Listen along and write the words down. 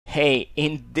Hey,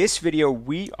 in this video,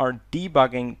 we are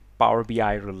debugging Power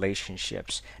BI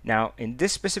relationships. Now, in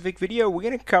this specific video, we're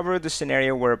going to cover the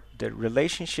scenario where the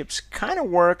relationships kind of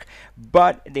work,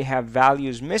 but they have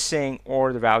values missing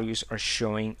or the values are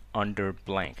showing under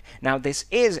blank. Now, this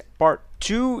is part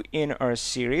 2 in our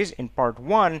series. In part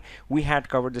 1, we had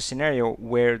covered the scenario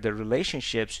where the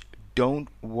relationships don't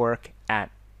work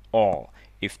at all.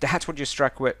 If that's what you're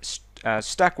stuck with,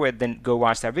 then go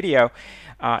watch that video.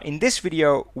 In this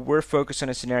video, we're focused on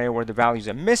a scenario where the values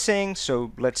are missing.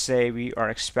 So let's say we are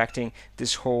expecting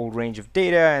this whole range of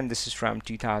data, and this is from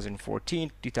 2014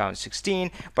 to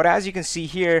 2016. But as you can see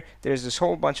here, there's this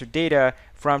whole bunch of data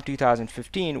from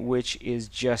 2015 which is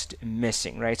just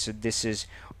missing, right? So this is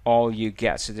all you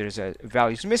get. So there's a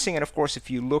values missing, and of course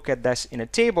if you look at this in a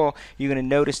table, you're going to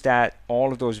notice that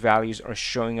all of those values are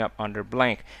showing up under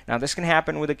blank. Now this can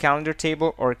happen with a calendar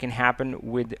table, or it can happen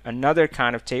with another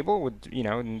kind of table with,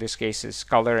 in this case is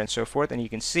color and so forth, and you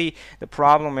can see the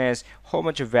problem is a whole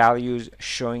bunch of values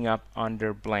showing up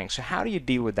under blank. So how do you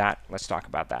deal with that? Let's talk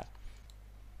about that.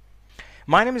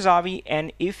 My name is Avi,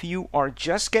 and if you are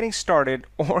just getting started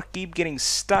or keep getting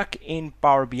stuck in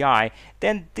Power BI,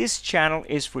 then this channel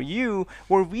is for you,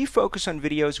 where we focus on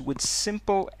videos with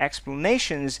simple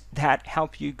explanations that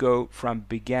help you go from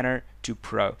beginner to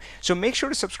pro. So make sure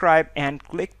to subscribe and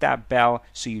click that bell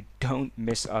so you don't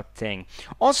miss a thing.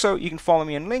 Also, you can follow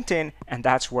me on LinkedIn, and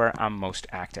that's where I'm most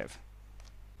active.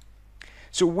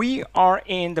 So we are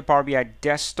in the Power BI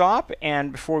desktop,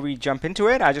 and before we jump into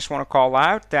it, I just want to call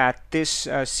out that this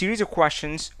series of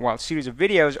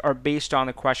videos are based on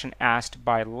the question asked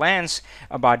by Lance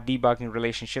about debugging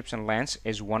relationships, and Lance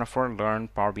is one of our Learn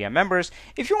Power BI members.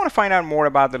 If you want to find out more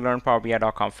about the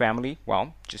LearnPowerBI.com family,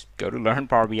 well, just go to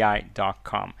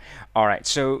LearnPowerBI.com. All right,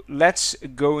 so let's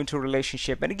go into a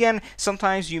relationship. And again,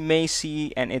 sometimes you may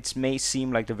see, and it may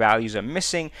seem like the values are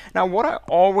missing. Now, what I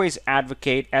always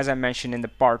advocate, as I mentioned in the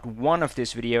part 1 of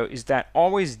this video, is that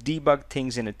always debug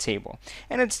things in a table.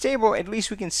 And in a table, at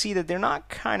least we can see that they're not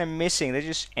kind of missing. They're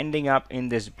just ending up in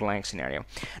this blank scenario.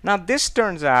 Now, this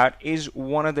turns out is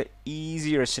one of the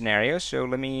easier scenarios. So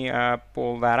let me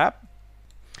pull that up.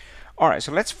 Alright,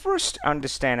 so let's first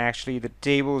understand actually the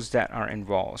tables that are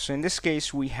involved. So in this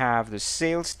case, we have the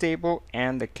sales table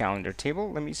and the calendar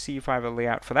table. Let me see if I have a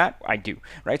layout for that. I do,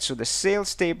 right? So the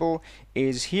sales table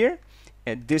is here,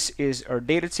 and this is our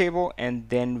data table, and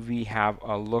then we have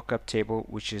a lookup table,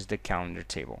 which is the calendar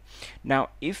table. Now,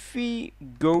 if we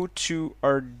go to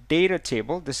our data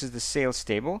table, this is the sales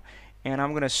table, and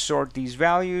I'm going to sort these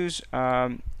values,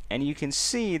 and you can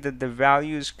see that the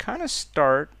values kind of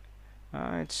start.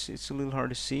 It's a little hard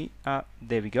to see.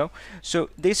 There we go. So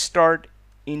they start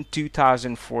in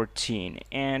 2014,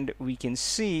 and we can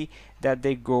see that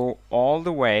they go all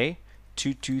the way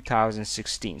to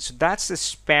 2016. So that's the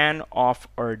span of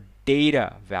our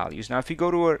data values. Now if you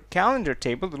go to our calendar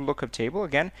table, the lookup table,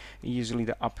 again, usually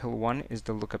the uphill one is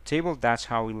the lookup table. That's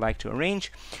how we like to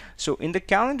arrange. So in the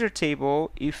calendar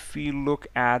table, if we look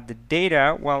at the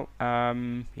data, well,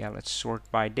 yeah, let's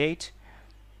sort by date.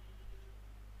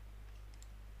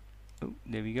 Oh,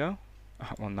 there we go.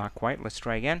 Well, not quite. Let's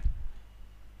try again.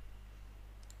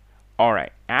 All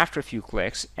right, after a few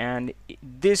clicks, and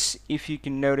this, if you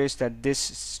can notice that this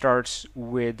starts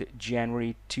with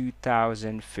January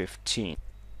 2015.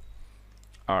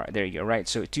 All right, there you go, right?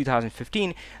 So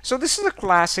 2015. So this is a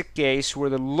classic case where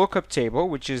the lookup table,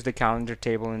 which is the calendar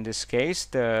table in this case,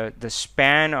 the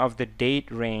span of the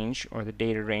date range, or the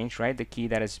data range, right? The key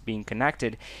that is being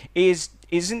connected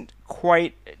isn't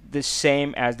quite the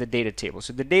same as the data table.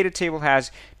 So the data table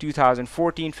has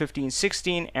 2014, 15,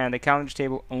 16, and the calendar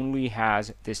table only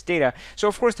has this data. So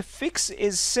of course the fix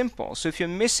is simple. So if you're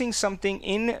missing something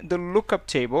in the lookup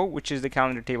table, which is the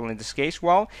calendar table in this case,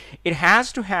 well, it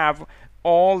has to have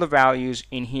all the values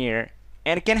in here,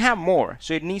 and it can have more,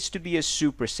 so it needs to be a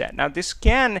superset. Now this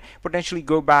can potentially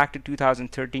go back to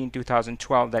 2013,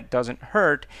 2012, that doesn't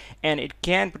hurt, and it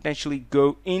can potentially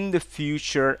go in the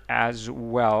future as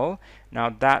well. Now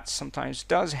that sometimes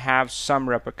does have some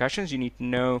repercussions. You need to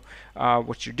know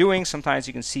what you're doing. Sometimes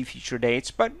you can see future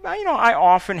dates, but I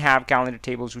often have calendar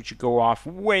tables which go off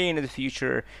way into the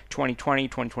future, 2020,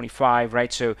 2025,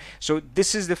 right? So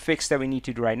this is the fix that we need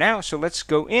to do right now. So let's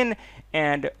go in,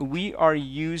 and we are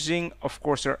using, of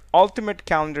course, our ultimate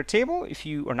calendar table. If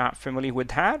you are not familiar with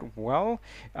that, well,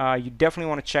 you definitely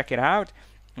want to check it out.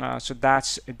 So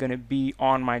that's going to be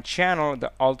on my channel,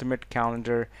 the ultimate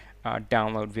calendar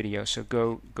download video. So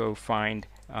go find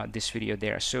this video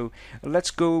there. So let's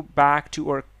go back to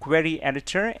our query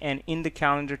editor, and in the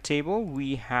calendar table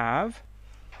we have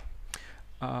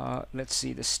let's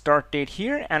see the start date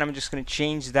here, and I'm just going to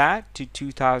change that to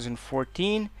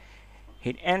 2014.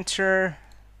 Hit enter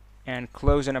and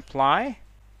close and apply,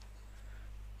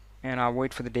 and I'll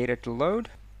wait for the data to load.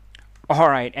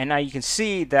 Alright, and now you can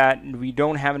see that we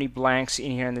don't have any blanks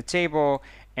in here in the table,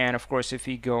 and of course if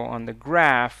you go on the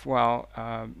graph, well,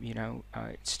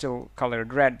 it's still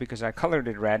colored red because I colored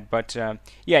it red, but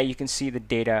yeah, you can see the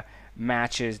data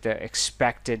matches the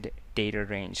expected data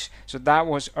range. So that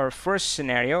was our first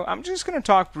scenario. I'm just going to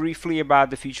talk briefly about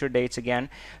the future dates again.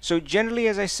 So generally,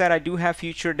 as I said, I do have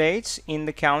future dates in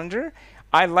the calendar.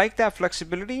 I like that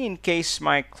flexibility in case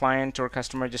my client or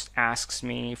customer just asks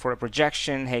me for a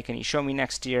projection. Hey, can you show me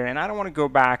next year? And I don't want to go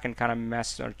back and kind of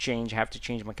mess or have to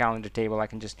change my calendar table. I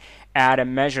can just add a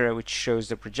measure which shows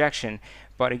the projection.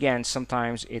 But again,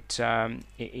 sometimes it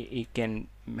can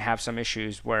have some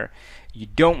issues where you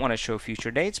don't want to show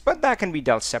future dates, but that can be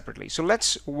dealt separately. So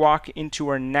let's walk into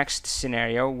our next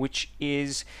scenario, which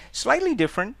is slightly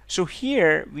different. So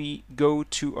here we go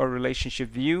to our relationship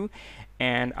view,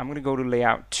 and I'm going to go to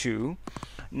layout 2.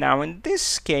 Now in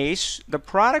this case, the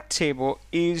product table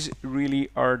is really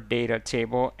our data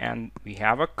table, and we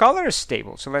have a colors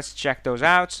table. So let's check those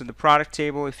out. So the product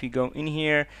table, if you go in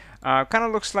here, kind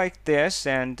of looks like this,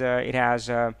 and it has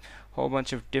a whole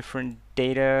bunch of different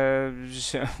data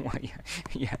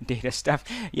data stuff,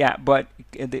 but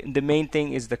the main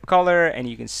thing is the color, and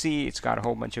you can see it's got a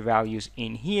whole bunch of values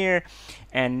in here.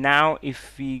 And now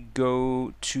if we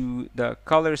go to the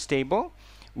colors table,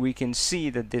 we can see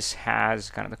that this has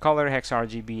kind of the color hex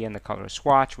RGB and the color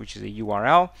swatch, which is a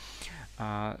URL.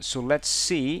 So let's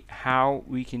see how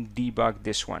we can debug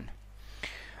this one.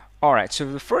 Alright, so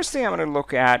the first thing I'm going to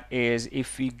look at is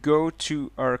if we go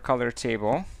to our color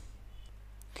table,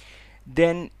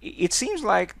 then it seems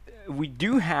like we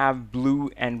do have blue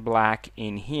and black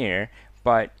in here,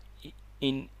 but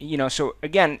so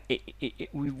again,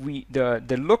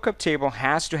 the lookup table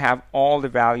has to have all the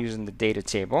values in the data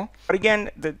table. But again,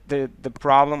 the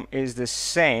problem is the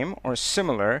same or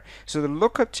similar. So the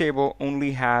lookup table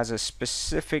only has a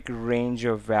specific range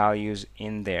of values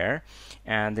in there,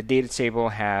 and the data table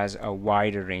has a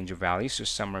wider range of values, so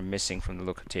some are missing from the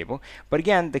lookup table. But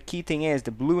again, the key thing is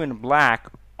the blue and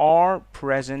black are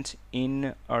present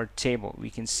in our table.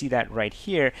 We can see that right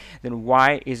here. Then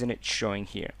why isn't it showing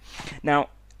here? Now,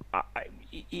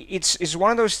 it's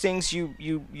one of those things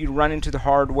you run into the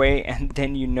hard way, and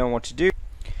then you know what to do,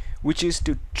 which is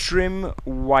to trim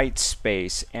white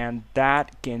space, and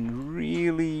that can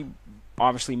really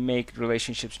obviously make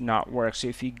relationships not work. So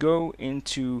if you go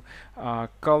into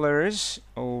colors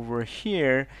over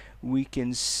here, we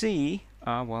can see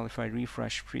well, if I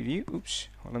refresh preview,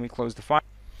 let me close the file.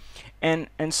 And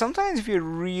sometimes if you're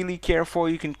really careful,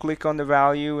 you can click on the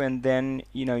value, and then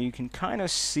you can kind of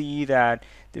see that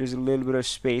there's a little bit of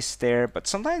space there, but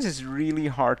sometimes it's really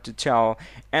hard to tell.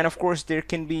 And of course there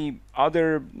can be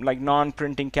other like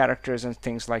non-printing characters and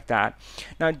things like that.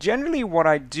 Now generally what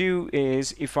I do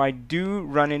is, if I do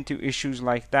run into issues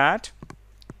like that,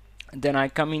 then I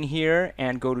come in here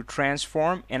and go to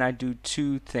transform, and I do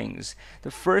two things.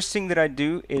 The first thing that I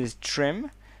do is trim.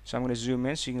 So I'm going to zoom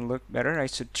in so you can look better. Right,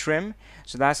 so trim.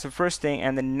 So that's the first thing,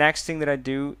 and the next thing that I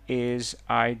do is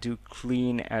I do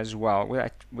clean as well,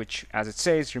 which, as it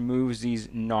says, removes these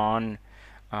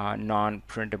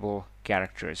non-printable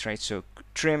characters. Right. So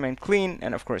trim and clean,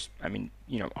 and of course, I mean,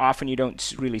 often you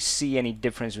don't really see any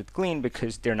difference with clean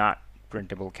because they're not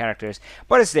printable characters,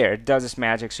 but it's there. It does its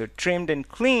magic. So trimmed and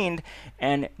cleaned,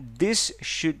 and this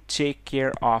should take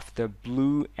care of the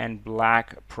blue and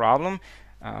black problem.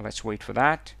 Let's wait for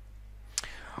that.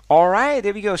 Alright,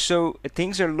 there we go. So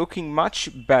things are looking much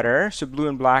better. So blue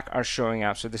and black are showing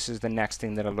up. So this is the next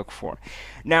thing that I look for.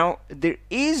 Now there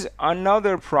is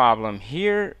another problem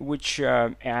here, which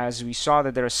as we saw,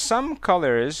 that there are some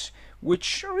colors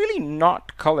which are really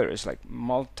not colors, like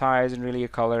multi isn't really a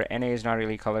color, NA is not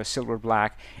really a color, silver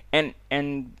black, and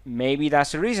maybe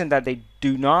that's the reason that they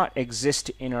do not exist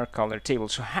in our color table.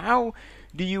 So how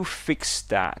do you fix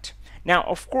that? Now,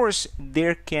 of course,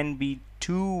 there can be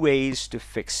two ways to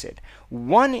fix it.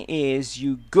 One is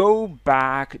you go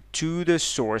back to the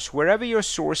source, wherever you're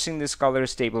sourcing this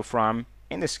colors table from.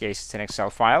 In this case, it's an Excel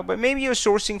file, but maybe you're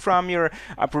sourcing from your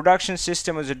production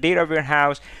system as a data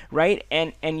warehouse, right?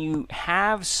 And you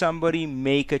have somebody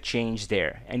make a change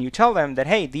there, and you tell them that,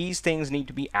 hey, these things need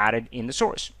to be added in the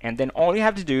source. And then all you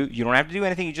have to do, you don't have to do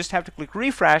anything, you just have to click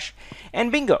refresh,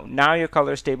 and bingo, now your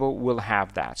colors table will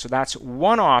have that. So that's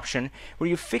one option where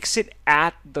you fix it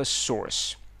at the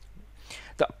source.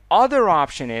 The other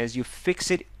option is you fix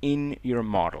it in your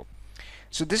model.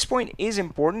 So this point is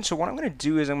important. So what I'm going to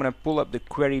do is I'm going to pull up the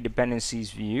query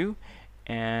dependencies view,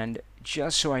 And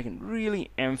just so I can really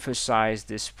emphasize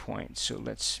this point, so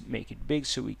let's make it big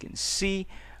so we can see.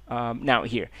 Now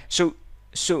here, so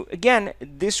again,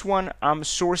 this one I'm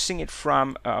sourcing it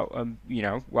from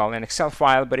well, an Excel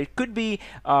file, but it could be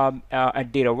a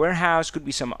data warehouse, could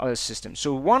be some other system.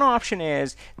 So one option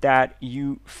is that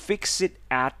you fix it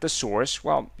at the source.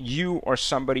 Well, you or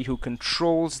somebody who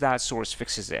controls that source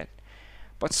fixes it.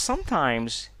 But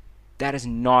sometimes that is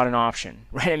not an option,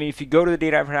 right? I mean, if you go to the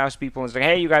data warehouse people and it's like,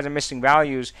 hey, you guys are missing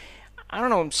values, I don't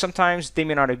know, sometimes they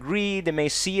may not agree, they may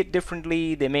see it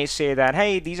differently, they may say that,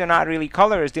 hey, these are not really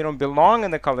colors, they don't belong in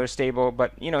the colors table,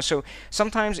 but so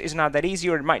sometimes it's not that easy,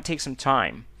 or it might take some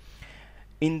time.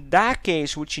 In that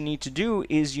case, what you need to do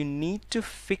is you need to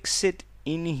fix it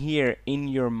in here in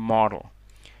your model.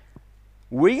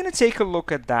 We're going to take a look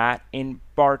at that in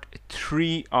part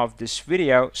 3 of this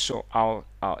video, so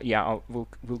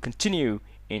we'll continue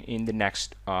in the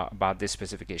next about this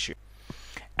specific issue.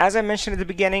 As I mentioned at the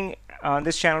beginning, on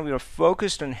this channel we are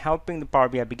focused on helping the Power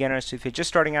BI beginners. So if you're just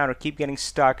starting out or keep getting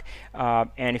stuck,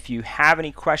 and if you have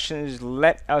any questions,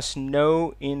 let us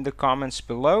know in the comments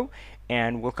below,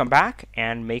 and we'll come back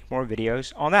and make more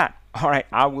videos on that. All right,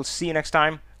 I will see you next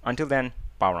time. Until then,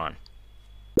 power on.